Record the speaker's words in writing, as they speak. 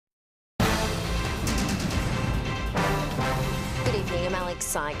Alex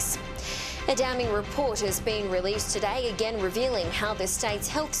Sykes. A damning report has been released today, again revealing how the state's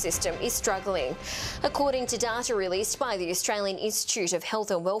health system is struggling. According to data released by the Australian Institute of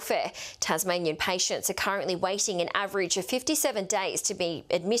Health and Welfare, Tasmanian patients are currently waiting an average of 57 days to be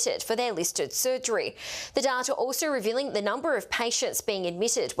admitted for their listed surgery. The data also revealing the number of patients being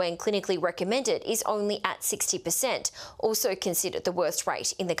admitted when clinically recommended is only at 60%, also considered the worst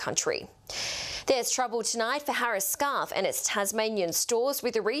rate in the country. There's trouble tonight for Harris Scarf and its Tasmanian stores,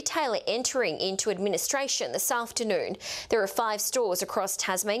 with a retailer entering into administration this afternoon. There are 5 stores across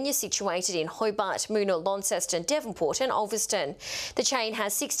Tasmania situated in Hobart, Moonah, Launceston, Devonport and Ulverston. The chain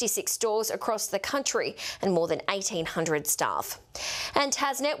has 66 stores across the country and more than 1,800 staff. And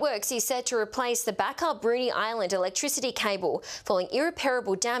Tas Networks is set to replace the backup Bruny Island electricity cable following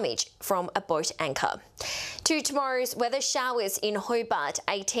irreparable damage from a boat anchor. To tomorrow's weather: showers in Hobart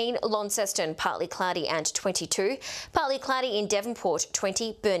 18, Launceston partly cloudy and 22, partly cloudy in Devonport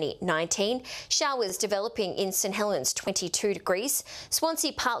 20, Burnie 19, showers developing in St Helens 22 degrees,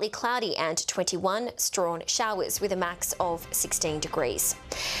 Swansea partly cloudy and 21, Strawn showers with a max of 16 degrees.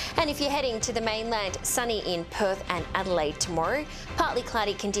 And if you're heading to the mainland, sunny in Perth and Adelaide tomorrow, partly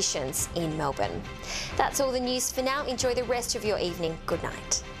cloudy conditions in Melbourne. That's all the news for now. Enjoy the rest of your evening. Good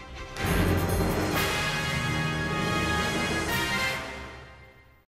night.